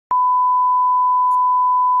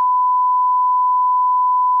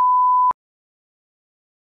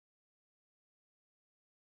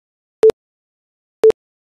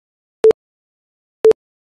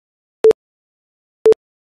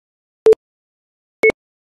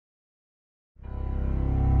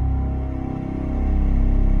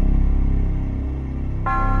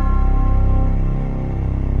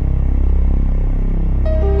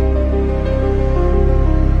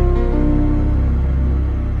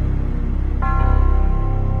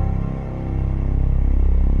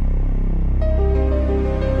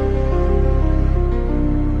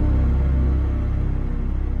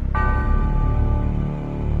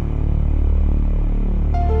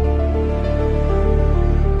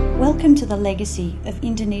Welcome to the legacy of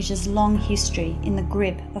Indonesia's long history in the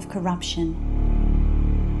grip of corruption.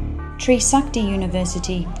 Trisakti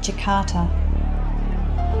University, Jakarta.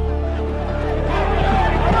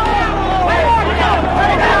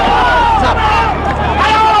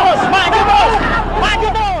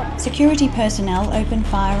 Security personnel opened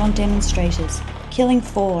fire on demonstrators, killing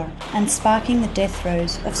 4 and sparking the death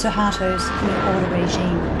throes of Suharto's New Order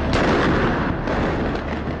regime.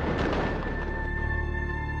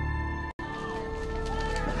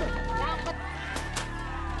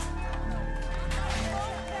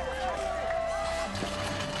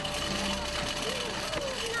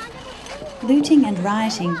 Looting and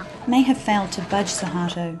rioting may have failed to budge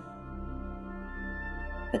Suharto,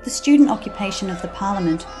 but the student occupation of the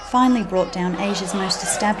parliament finally brought down Asia's most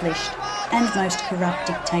established and most corrupt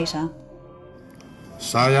dictator.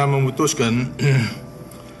 Saya memutuskan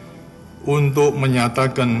untuk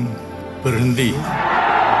menyatakan berhenti.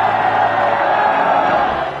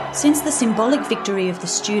 Since the symbolic victory of the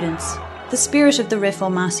students, the spirit of the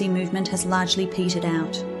Reformasi movement has largely petered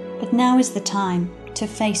out. But now is the time to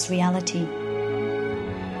face reality.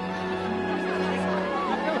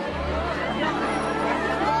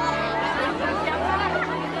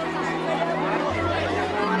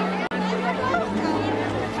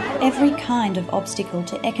 Every kind of obstacle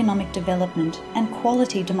to economic development and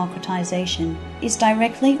quality democratization is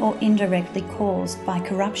directly or indirectly caused by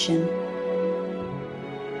corruption.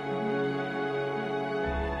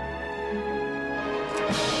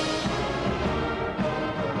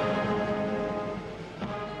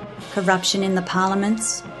 Corruption in the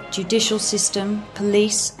parliaments, judicial system,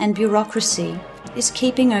 police and bureaucracy is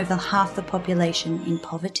keeping over half the population in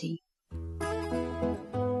poverty.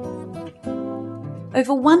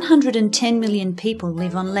 Over 110 million people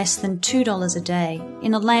live on less than $2 a day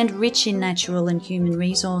in a land rich in natural and human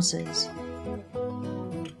resources.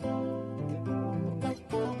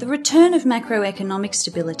 The return of macroeconomic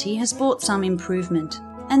stability has brought some improvement,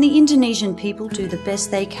 and the Indonesian people do the best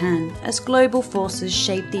they can as global forces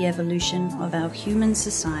shape the evolution of our human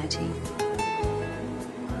society.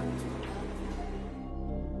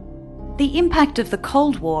 The impact of the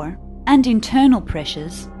Cold War and internal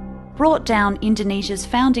pressures brought down Indonesia's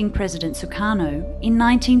founding President Sukarno in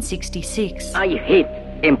 1966. I hate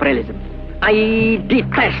imperialism. I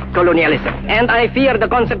detest colonialism, and I fear the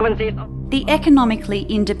consequences of... The economically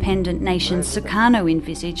independent nation Sukarno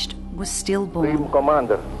envisaged was stillborn. Supreme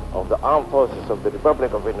Commander of the Armed Forces of the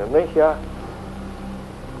Republic of Indonesia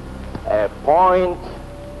appoint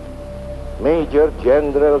Major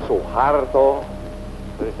General Suharto,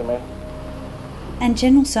 and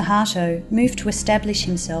General Suharto moved to establish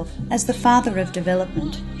himself as the father of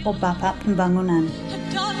development, or Bapak Pembangunan.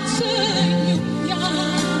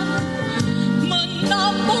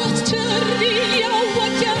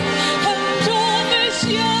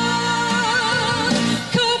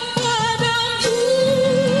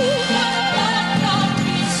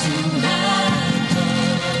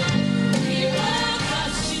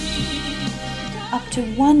 Up to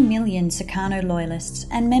 1 million Sukarno loyalists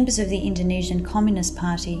and members of the Indonesian Communist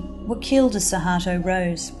Party were killed as Suharto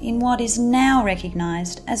rose in what is now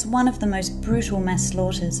recognised as one of the most brutal mass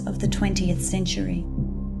slaughters of the 20th century.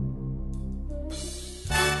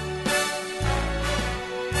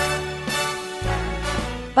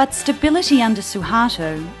 But stability under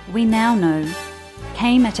Suharto, we now know,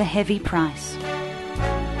 came at a heavy price.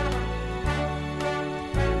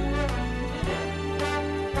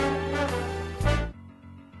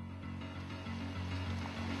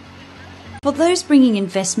 For those bringing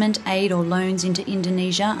investment, aid or loans into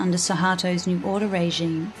Indonesia under Suharto's New Order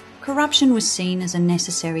regime, corruption was seen as a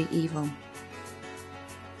necessary evil.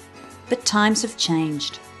 But times have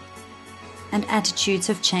changed, and attitudes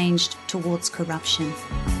have changed towards corruption.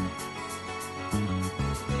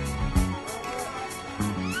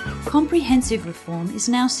 Comprehensive reform is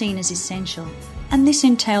now seen as essential, and this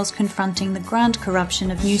entails confronting the grand corruption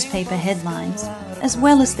of newspaper headlines, as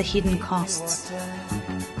well as the hidden costs.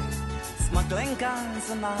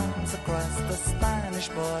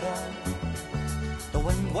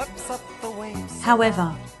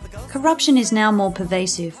 However, corruption is now more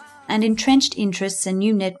pervasive, and entrenched interests and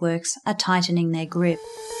new networks are tightening their grip.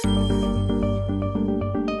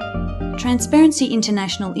 Transparency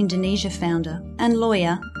International Indonesia founder and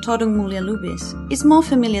lawyer Todung Mulya Lubis is more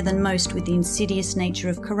familiar than most with the insidious nature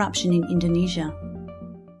of corruption in Indonesia.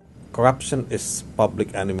 Corruption is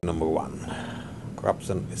public enemy number 1.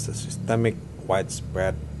 Corruption is a systemic,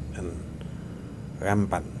 widespread, and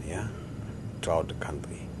rampant throughout the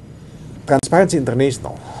country. Transparency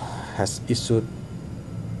International has issued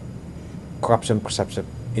Corruption Perception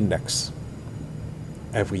Index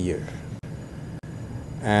every year.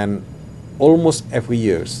 And almost every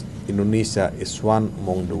year, Indonesia is one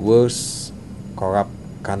among the worst corrupt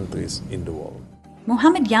countries in the world.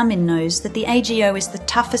 Muhammad Yamin knows that the AGO is the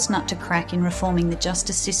toughest nut to crack in reforming the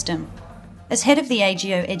justice system. As head of the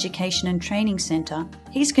AGO Education and Training Centre,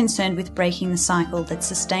 he's concerned with breaking the cycle that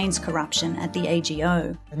sustains corruption at the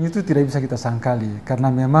AGO. Dan itu tidak bisa kita sangkali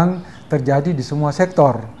karena memang terjadi di semua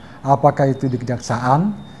sektor, apakah itu di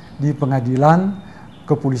kejaksaan, di pengadilan,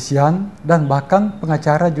 kepolisian, dan bahkan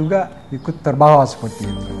pengacara juga ikut terbawa seperti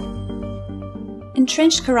itu.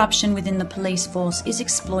 Entrenched corruption within the police force is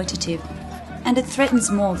exploitative, and it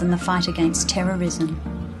threatens more than the fight against terrorism.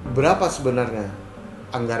 Berapa sebenarnya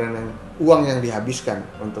anggaran uang yang dihabiskan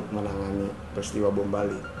untuk menangani peristiwa bom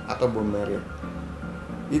Bali atau bom Marriott?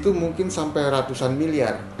 Itu mungkin sampai ratusan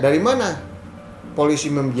miliar. Dari mana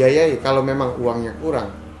polisi membiayai kalau memang uangnya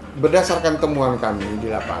kurang? Berdasarkan temuan kami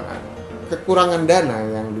di lapangan, kekurangan dana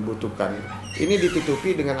yang dibutuhkan ini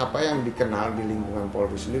ditutupi dengan apa yang dikenal di lingkungan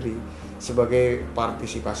Polri sendiri sebagai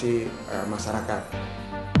partisipasi masyarakat.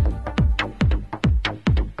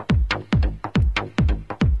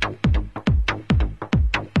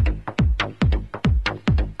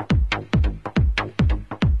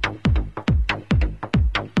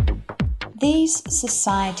 These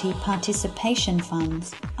society participation funds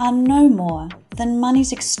are no more than monies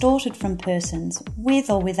extorted from persons with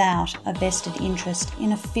or without a vested interest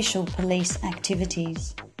in official police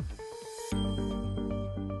activities.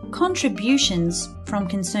 Contributions from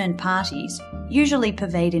concerned parties, usually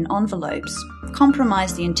purveyed in envelopes,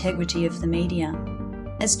 compromise the integrity of the media.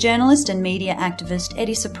 As journalist and media activist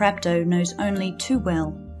Eddie Suprapto knows only too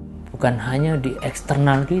well. Bukan hanya di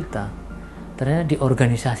eksternal kita, ternyata di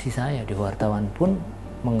organisasi saya, di wartawan pun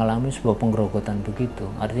mengalami sebuah penggerogotan begitu.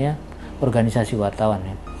 Artinya organisasi wartawan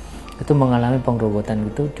ya, itu mengalami penggerogotan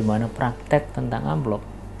itu di mana praktek tentang amplop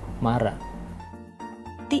marak.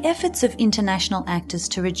 The efforts of international actors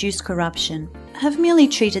to reduce corruption have merely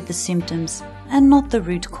treated the symptoms and not the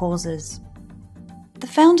root causes. The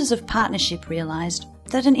founders of Partnership realised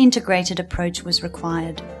that an integrated approach was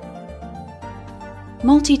required.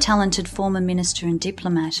 Multi-talented former minister and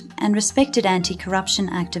diplomat and respected anti-corruption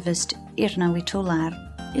activist Irna Witular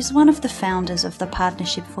is one of the founders of the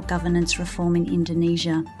Partnership for Governance Reform in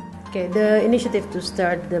Indonesia. Okay, the initiative to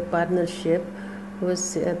start the partnership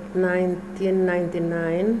was at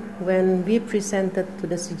 1999 when we presented to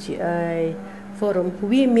the CGI forum.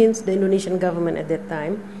 We means the Indonesian government at that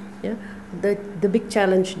time. Yeah, the big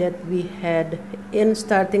challenge that we had in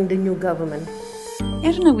starting the new government.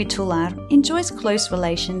 Irna Witular enjoys close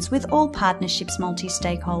relations with all Partnership's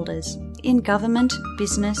multi-stakeholders in government,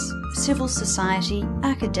 business, civil society,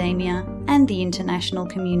 academia and the international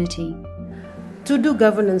community. To do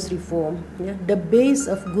governance reform, the base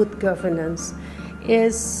of good governance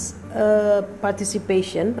is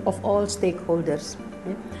participation of all stakeholders.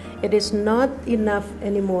 It is not enough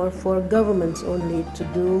anymore for governments only to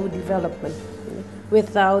do development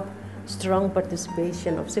without strong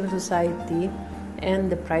participation of civil society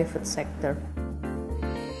and the private sector.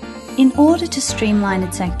 In order to streamline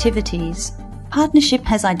its activities, Partnership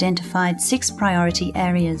has identified 6 priority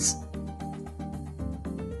areas.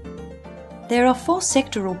 There are 4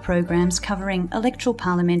 sectoral programs covering electoral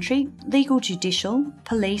parliamentary, legal judicial,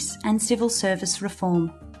 police and civil service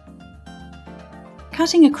reform.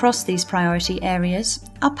 Cutting across these priority areas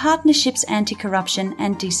are Partnership's anti-corruption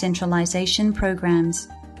and decentralisation programs.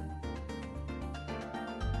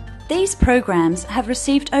 These programs have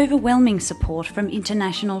received overwhelming support from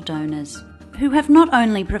international donors, who have not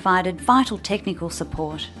only provided vital technical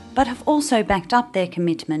support, but have also backed up their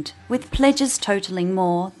commitment with pledges totalling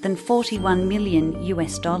more than $41 million.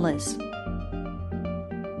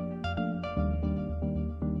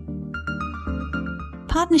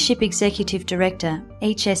 Partnership Executive Director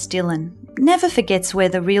H.S. Dillon never forgets where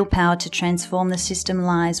the real power to transform the system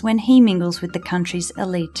lies when he mingles with the country's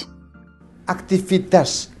elite.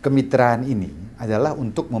 Aktivitas kemitraan ini adalah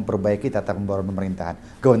untuk memperbaiki tata kelola pemerintahan,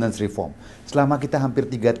 governance reform. Selama kita hampir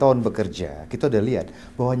 3 tahun bekerja, kita udah lihat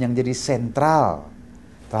bahwa yang jadi sentral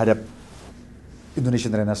terhadap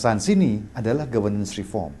Indonesian Renaissance ini adalah governance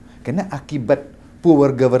reform. Karena akibat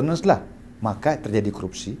poor governance lah, maka terjadi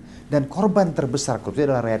korupsi, dan korban terbesar korupsi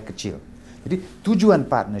adalah rakyat kecil. Jadi tujuan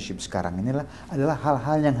partnership sekarang inilah adalah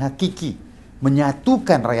hal-hal yang hakiki,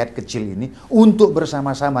 menyatukan rakyat kecil ini untuk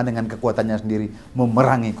bersama-sama dengan kekuatannya sendiri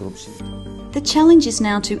memerangi korupsi. The challenge is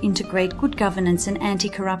now to integrate good governance and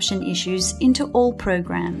anti-corruption issues into all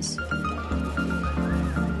programs.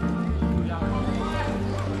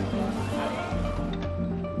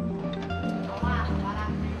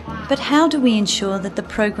 But how do we ensure that the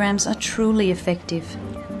programs are truly effective?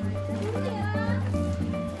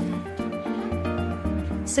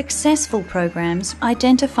 Successful programs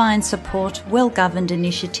identify and support well-governed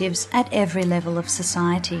initiatives at every level of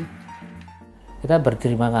society. Kita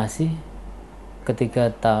berterima kasih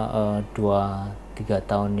ketika 2-3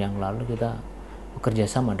 tahun yang lalu kita bekerja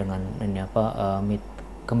sama dengan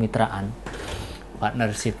kemitraan,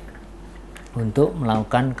 partnership untuk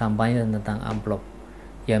melakukan kampanye tentang amplop.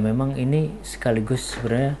 Ya memang ini sekaligus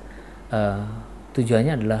sebenarnya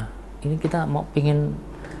tujuannya adalah ini kita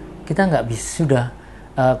nggak bisa sudah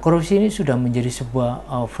korupsi ini sudah menjadi sebuah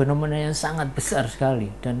fenomena yang sangat besar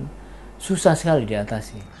sekali dan susah sekali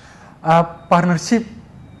diatasi. Partnership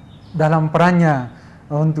dalam perannya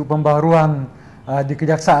untuk pembaruan di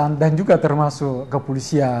kejaksaan dan juga termasuk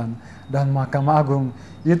kepolisian dan Mahkamah Agung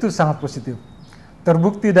itu sangat positif.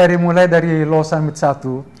 Terbukti mulai dari Law Summit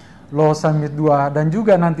 1, Law Summit 2 dan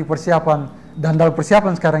juga nanti persiapan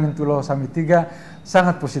sekarang itu Law Summit 3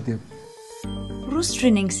 sangat positif.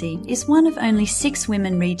 Rustriningsih is one of only 6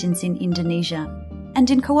 women regions in Indonesia, and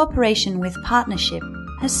in cooperation with Partnership,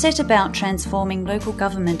 has set about transforming local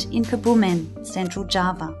government in Kebumen, Central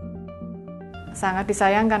Java. Sangat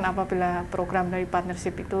disayangkan apabila program dari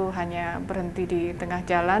Partnership itu hanya berhenti di tengah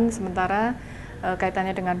jalan, sementara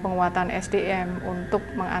kaitannya dengan penguatan SDM untuk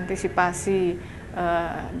mengantisipasi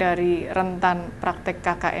dari rentan praktek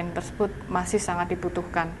KKN tersebut masih sangat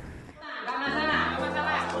dibutuhkan.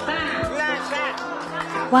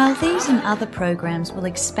 While these and other programs will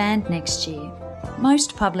expand next year,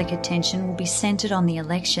 most public attention will be centred on the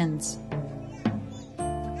elections.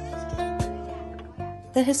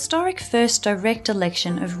 The historic first direct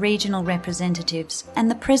election of regional representatives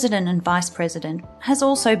and the President and Vice President has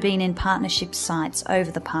also been in Partnership sites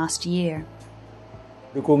over the past year.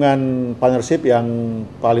 Dukungan Partnership yang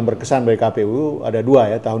paling berkesan bagi KPU ada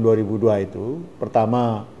 2 tahun 2002 itu.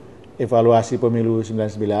 Pertama, evaluasi pemilu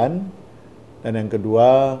 99. Dan yang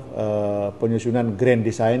kedua, penyusunan Grand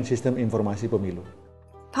Design Sistem Informasi Pemilu.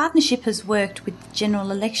 Partnership has worked with the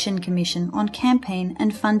General Election Commission on campaign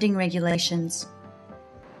and funding regulations.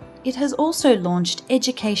 It has also launched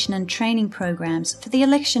education and training programs for the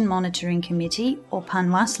Election Monitoring Committee, or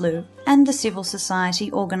Panwaslu, and the civil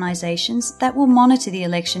society organisations that will monitor the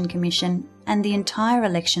Election Commission and the entire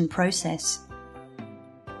election process.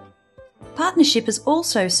 Partnership has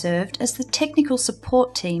also served as the technical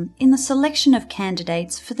support team in the selection of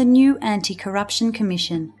candidates for the new Anti-Corruption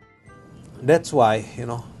Commission. That's why,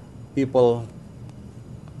 people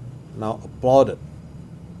now applauded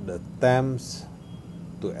the attempts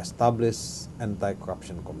to establish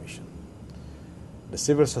Anti-Corruption Commission. The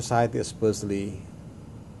civil society especially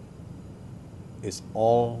is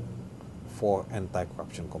all for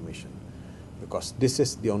Anti-Corruption Commission because this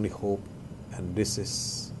is the only hope and this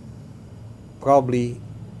is probably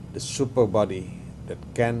the super body that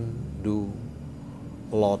can do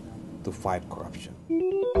a lot to fight corruption.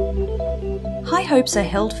 High hopes are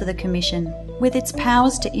held for the Commission, with its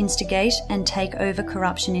powers to instigate and take over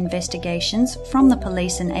corruption investigations from the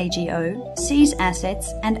police and AGO, seize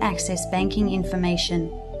assets and access banking information.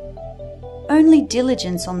 Only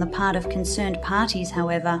diligence on the part of concerned parties,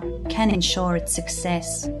 however, can ensure its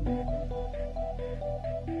success.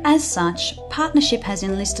 As such, Partnership has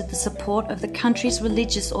enlisted the support of the country's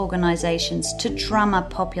religious organisations to drum up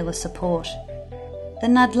popular support. The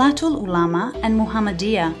Nahdlatul Ulama and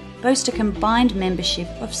Muhammadiyah boast a combined membership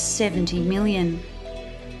of 70 million.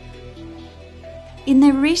 In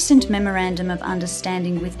their recent Memorandum of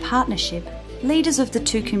Understanding with Partnership, leaders of the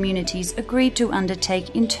two communities agreed to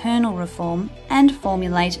undertake internal reform and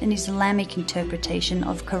formulate an Islamic interpretation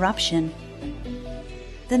of corruption.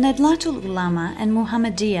 The Nahdlatul Ulama and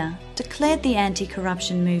Muhammadiyah declared the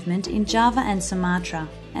anti-corruption movement in Java and Sumatra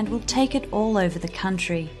and will take it all over the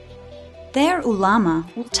country. Their ulama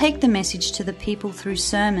will take the message to the people through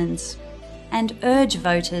sermons and urge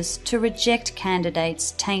voters to reject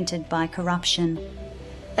candidates tainted by corruption.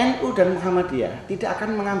 NU dan Muhammadiyah tidak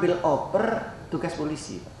akan mengambil oper tugas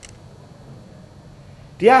polisi.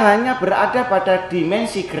 Dia hanya berada pada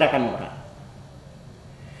dimensi gerakan moral.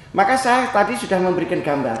 Maka saya tadi sudah memberikan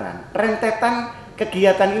gambaran, rentetan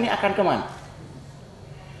kegiatan ini akan kemana?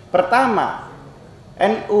 Pertama,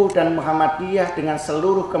 NU dan Muhammadiyah dengan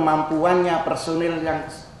seluruh kemampuannya, personil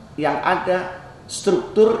yang ada,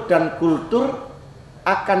 struktur dan kultur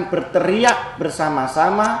akan berteriak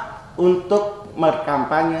bersama-sama untuk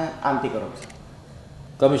berkampanye anti korupsi.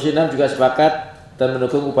 Komisi 6 juga sepakat dan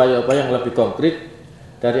mendukung upaya-upaya yang lebih konkret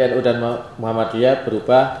dari NU dan Muhammadiyah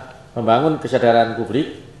berupa membangun kesadaran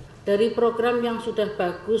publik. Dari program yang sudah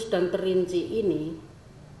bagus dan terinci ini,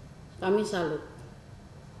 kami salut.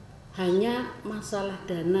 Hanya masalah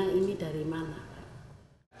dana ini dari mana?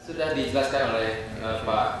 Sudah dijelaskan oleh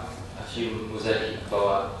Pak Hashim Muzadi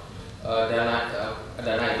bahwa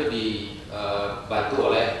dana itu dibantu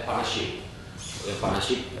oleh partnership,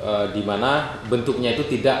 di mana bentuknya itu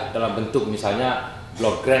tidak dalam bentuk misalnya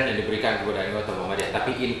block grant yang diberikan kepada anggota Muhammadiyah,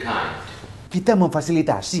 tapi in kind. Kita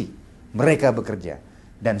memfasilitasi mereka bekerja.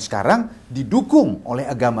 Dan sekarang didukung oleh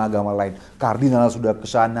agama-agama lain. Kardinal sudah ke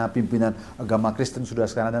sana, pimpinan agama Kristen sudah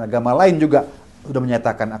ke sana, dan agama lain juga sudah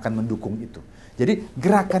menyatakan akan mendukung itu. Jadi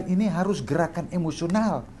gerakan ini harus gerakan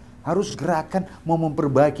emosional, harus gerakan mau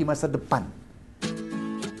memperbaiki masa depan.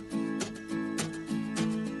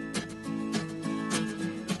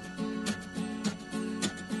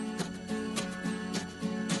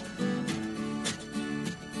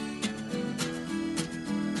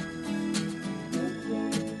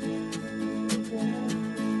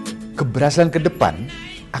 Keberhasilan ke depan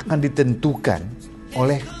akan ditentukan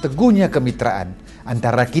oleh teguhnya kemitraan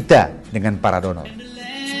antara kita dengan para donor.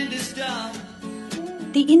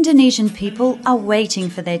 The Indonesian people are waiting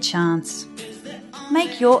for their chance.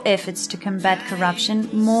 Make your efforts to combat corruption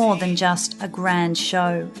more than just a grand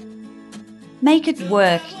show. Make it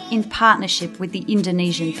work in partnership with the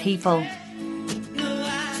Indonesian people.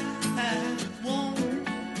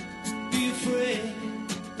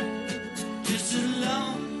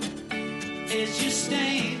 As you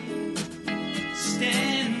stand